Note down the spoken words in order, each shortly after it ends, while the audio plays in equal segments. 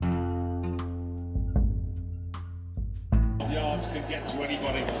yards can get to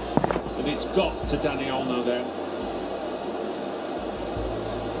anybody, and it's got to Dani Olmo there.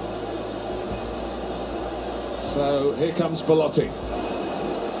 So here comes Belotti.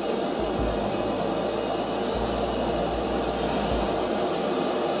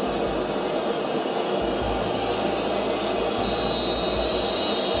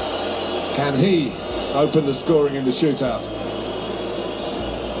 Can he open the scoring in the shootout?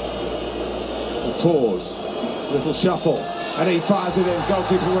 A pause, little shuffle, and he fires it in.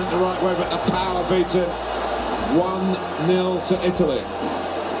 Goalkeeper went the right way, but the power beaten. 1-0 to Italy.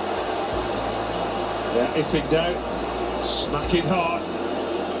 Yeah, if in doubt, smack it hard.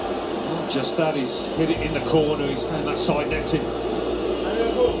 Not just that, he's hit it in the corner, he's found that side netting.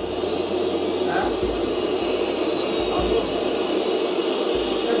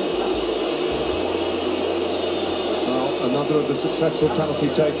 Well, another of the successful penalty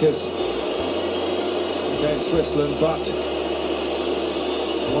takers against Switzerland, but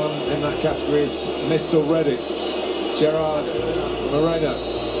one in that category is missed already. Gerard Moreno,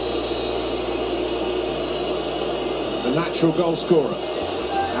 a natural goal scorer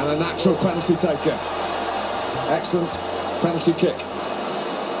and a natural penalty taker. Excellent penalty kick.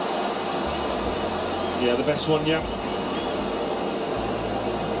 Yeah, the best one, yeah.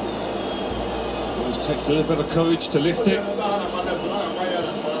 Always takes a little bit of courage to lift it.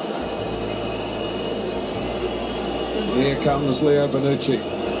 Here comes Leo Bonucci.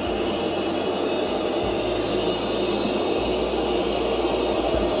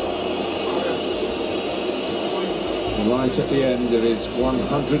 Right at the end of his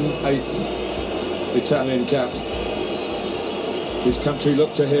 108th Italian cap. His country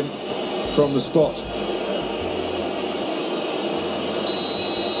looked to him from the spot.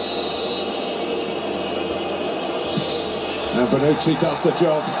 And Bonucci does the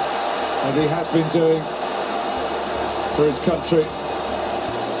job, as he has been doing for his country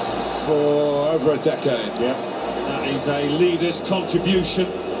for over a decade. Yeah, that is a leader's contribution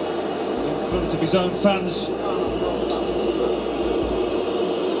in front of his own fans.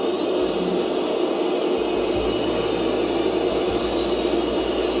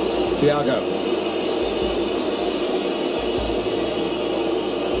 Thiago.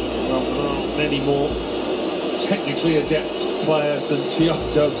 Well, there aren't many more technically adept players than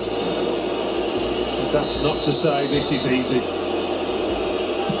Thiago. But that's not to say this is easy.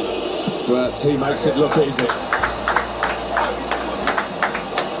 But he makes it look easy.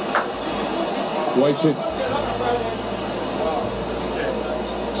 Waited.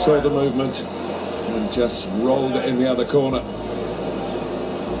 Saw the movement and just rolled it in the other corner.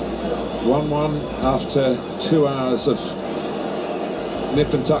 1-1 after 2 hours of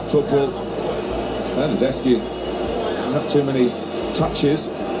nip and tuck football. Bernardeschi didn't have too many touches.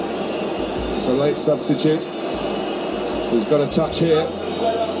 It's a late substitute. He's got a touch here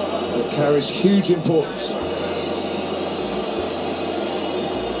that carries huge importance.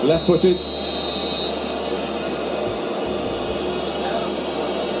 Left-footed.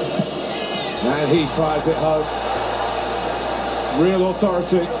 And he fires it home. Real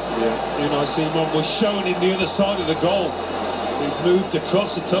authority. Yeah, Unai Simon was shown in the other side of the goal. He moved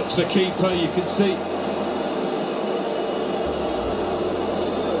across to touch the keeper, you can see.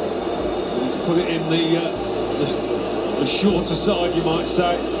 He's put it in the shorter side, you might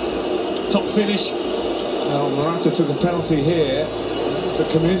say. Top finish. Well, Morata took a penalty here for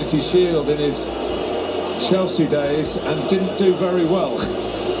Community Shield in his Chelsea days and didn't do very well.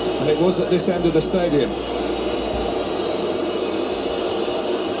 And it was at this end of the stadium.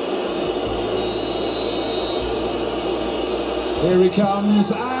 Here he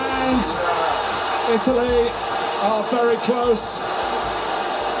comes, and Italy are very close.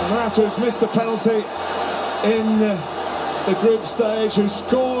 Morata, who's missed a penalty in the group stage, who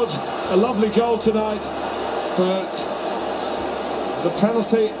scored a lovely goal tonight, but the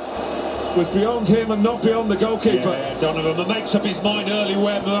penalty was beyond him and not beyond the goalkeeper. Yeah, Donovan makes up his mind early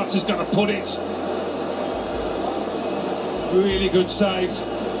where Morata's going to put it. Really good save.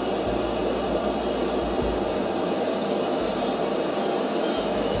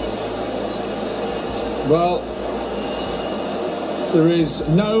 Well, there is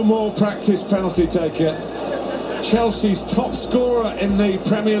no more practice penalty taker. Chelsea's top scorer in the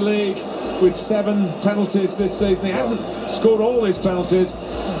Premier League with 7 penalties this season. He hasn't scored all his penalties,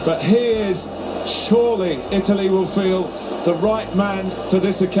 but here's surely Italy will feel the right man for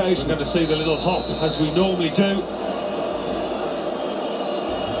this occasion. We're going to see the little hop as we normally do.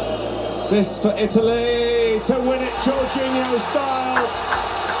 This for Italy to win it Jorginho style.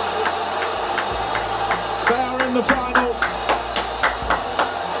 They are in the final.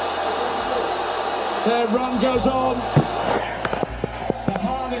 Their run goes on. The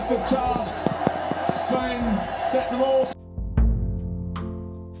hardest of tasks. Spain set them all.